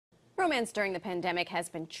Romance during the pandemic has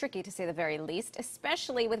been tricky to say the very least,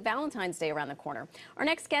 especially with Valentine's Day around the corner. Our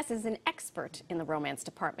next guest is an expert in the romance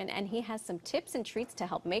department, and he has some tips and treats to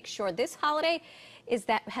help make sure this holiday has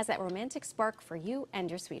that romantic spark for you and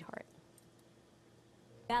your sweetheart.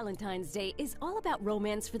 Valentine's Day is all about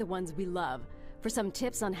romance for the ones we love. For some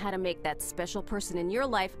tips on how to make that special person in your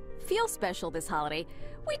life feel special this holiday,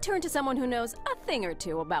 we turn to someone who knows a thing or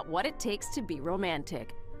two about what it takes to be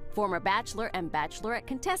romantic. Former Bachelor and Bachelorette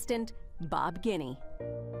contestant, Bob Guiney.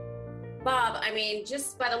 Bob, I mean,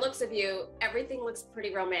 just by the looks of you, everything looks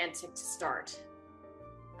pretty romantic to start.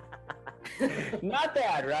 Not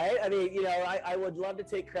bad, right? I mean, I would love to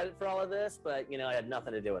take credit for all of this, but, I had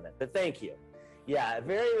nothing to do with it. But thank you. Yeah,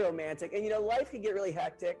 very romantic. And, life can get really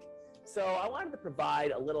hectic. So I wanted to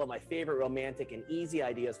provide a little of my favorite romantic and easy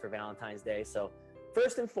ideas for Valentine's Day. So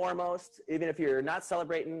first and foremost, even if you're not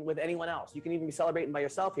celebrating with anyone else, you can even be celebrating by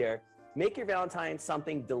yourself here, make your Valentine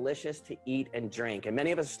something delicious to eat and drink. And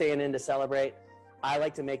many of us are staying in to celebrate. I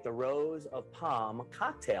like to make the Rose of Palm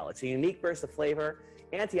cocktail. It's a unique burst of flavor,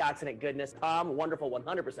 antioxidant goodness, palm, wonderful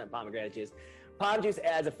 100% pomegranate juice. Palm juice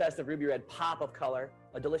adds a festive ruby red pop of color,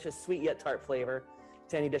 a delicious sweet yet tart flavor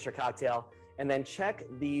to any dish or cocktail. And then check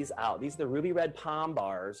these out. These are the ruby red palm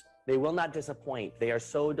bars. They will not disappoint. They are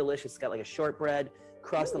so delicious. It's got like a shortbread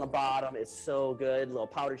crust on the bottom. It's so good. A little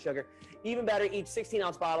powdered sugar. Even better, each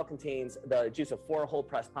 16-ounce bottle contains the juice of 4 whole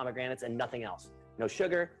pressed pomegranates and nothing else. No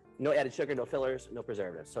sugar, no added sugar, no fillers, no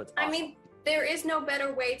preservatives. So it's awesome. I mean, there is no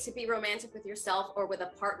better way to be romantic with yourself or with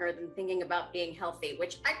a partner than thinking about being healthy,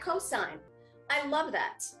 which I co-sign. I love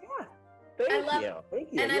that. Yeah.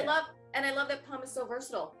 Thank you. And I love that palm is so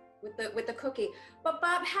versatile with the cookie. But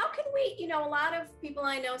Bob, how can we, a lot of people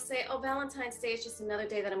I know say, oh, Valentine's Day is just another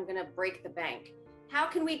day that I'm going to break the bank. How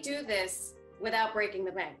can we do this without breaking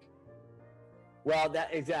the bank? Well,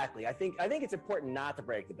 exactly. I think it's important not to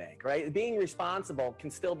break the bank, right? Being responsible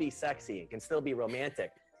can still be sexy. It can still be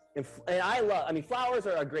romantic. And flowers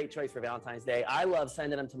are a great choice for Valentine's Day. I love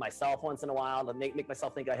sending them to myself once in a while to make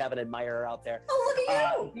myself think I have an admirer out there. Oh, look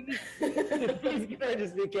at you! These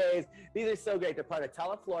gorgeous bouquets. These are so great. They're part of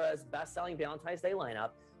Teleflora's best-selling Valentine's Day lineup.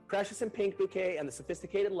 Precious and Pink Bouquet and the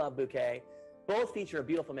Sophisticated Love Bouquet. Both feature a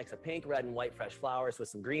beautiful mix of pink, red, and white fresh flowers with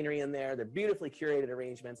some greenery in there. They're beautifully curated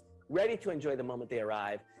arrangements, ready to enjoy the moment they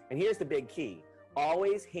arrive. And here's the big key.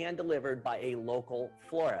 Always hand-delivered by a local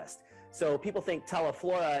florist. So people think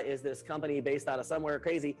Teleflora is this company based out of somewhere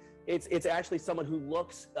crazy. It's actually someone who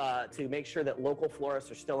looks to make sure that local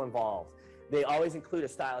florists are still involved. They always include a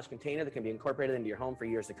stylish container that can be incorporated into your home for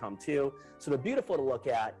years to come too. So they're beautiful to look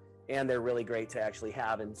at, and they're really great to actually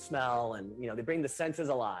have and smell, and they bring the senses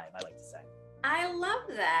alive, I like to say. I love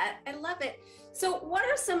that. I love it. So what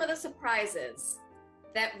are some of the surprises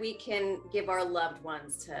that we can give our loved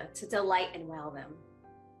ones to delight and wow them?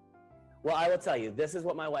 Well, I will tell you, this is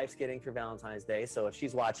what my wife's getting for Valentine's Day. So if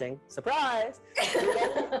she's watching, surprise,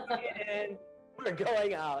 we're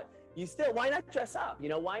going out. Why not dress up?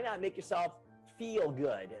 Why not make yourself feel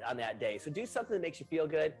good on that day? So do something that makes you feel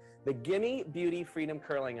good. The Guiney Beauty Freedom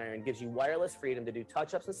Curling Iron gives you wireless freedom to do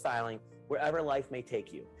touch-ups and styling wherever life may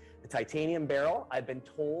take you. The titanium barrel, I've been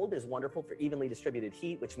told, is wonderful for evenly distributed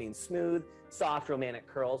heat, which means smooth, soft, romantic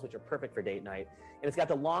curls, which are perfect for date night. And it's got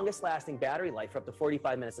the longest lasting battery life for up to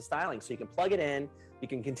 45 minutes of styling. So you can plug it in, you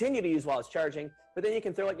can continue to use while it's charging, but then you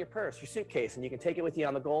can throw it in your purse, your suitcase, and you can take it with you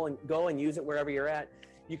on the go and use it wherever you're at.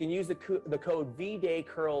 You can use the code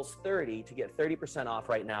VDayCurls30 to get 30% off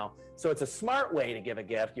right now. So it's a smart way to give a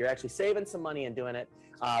gift. You're actually saving some money in doing it,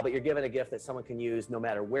 but you're giving a gift that someone can use no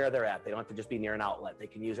matter where they're at. They don't have to just be near an outlet. They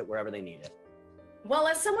can use it wherever they need it. Well,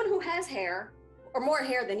 as someone who has hair, or more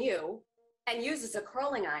hair than you, and uses a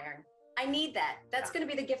curling iron, I need that. That's going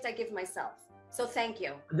to be the gift I give myself. So thank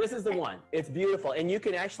you. This is the one. It's beautiful. And you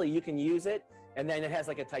can use it, and then it has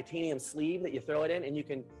like a titanium sleeve that you throw it in, and you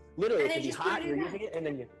can literally, it can be hot, you're using it, and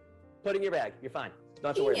then you put it in your bag. You're fine. Don't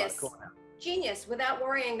have to worry about it. Cool now. Genius, without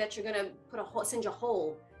worrying that you're going to send a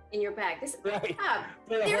hole in your bag. Right.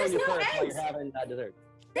 There is no end. You're having dessert.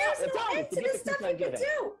 There's no end to the stuff you can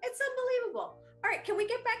do. It's unbelievable. All right, can we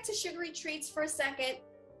get back to sugary treats for a second?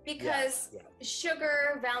 Because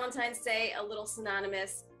sugar, Valentine's Day, a little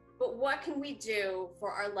synonymous, but what can we do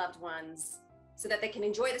for our loved ones so that they can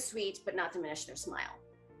enjoy the sweet but not diminish their smile?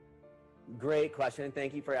 Great question, and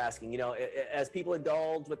thank you for asking. As people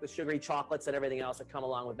indulge with the sugary chocolates and everything else that come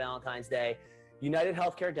along with Valentine's Day, United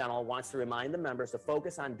Healthcare Dental wants to remind the members to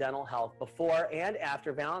focus on dental health before and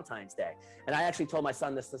after Valentine's Day. And I actually told my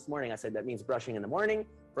son this morning. I said that means brushing in the morning,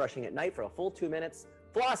 brushing at night for a full 2 minutes,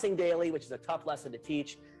 flossing daily, which is a tough lesson to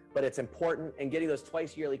teach, but it's important, and getting those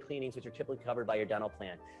twice yearly cleanings, which are typically covered by your dental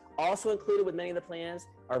plan. Also included with many of the plans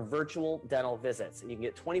are virtual dental visits. And you can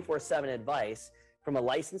get 24/7 advice from a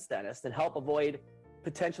licensed dentist and help avoid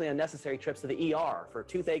potentially unnecessary trips to the ER for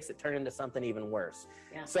toothaches that turn into something even worse.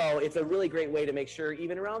 Yeah. So it's a really great way to make sure,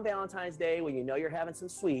 even around Valentine's Day, when you know you're having some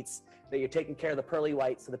sweets, that you're taking care of the pearly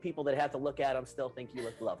whites so the people that have to look at them still think you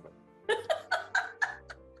look lovely.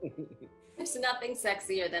 There's nothing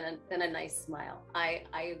sexier than a nice smile. I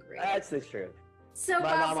agree. That's the truth. So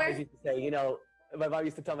my mom always used to say, you know, my mom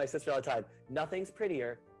used to tell my sister all the time, nothing's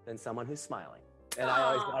prettier than someone who's smiling. And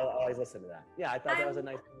I always listen to that. Yeah, I thought that was a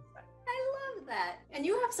nice thing to say. I love that. And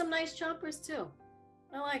you have some nice chompers too.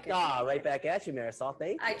 I like it. Ah, right back at you, Marisol.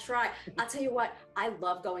 Thank you. I try. I'll tell you what, I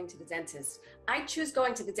love going to the dentist. I choose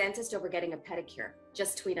going to the dentist over getting a pedicure.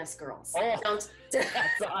 Just between us girls. Oh, Don't.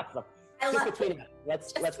 That's awesome. Just between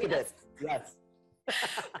us. Let's predict. Yes.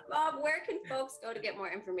 Bob, where can folks go to get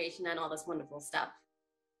more information on all this wonderful stuff?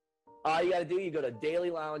 All you got to do, you go to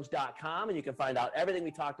dailylounge.com and you can find out everything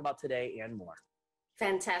we talked about today and more.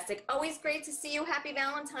 Fantastic. Always great to see you. Happy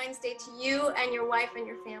Valentine's Day to you and your wife and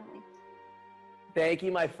your family. Thank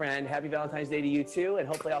you, my friend. Happy Valentine's Day to you too, and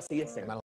hopefully I'll see you soon.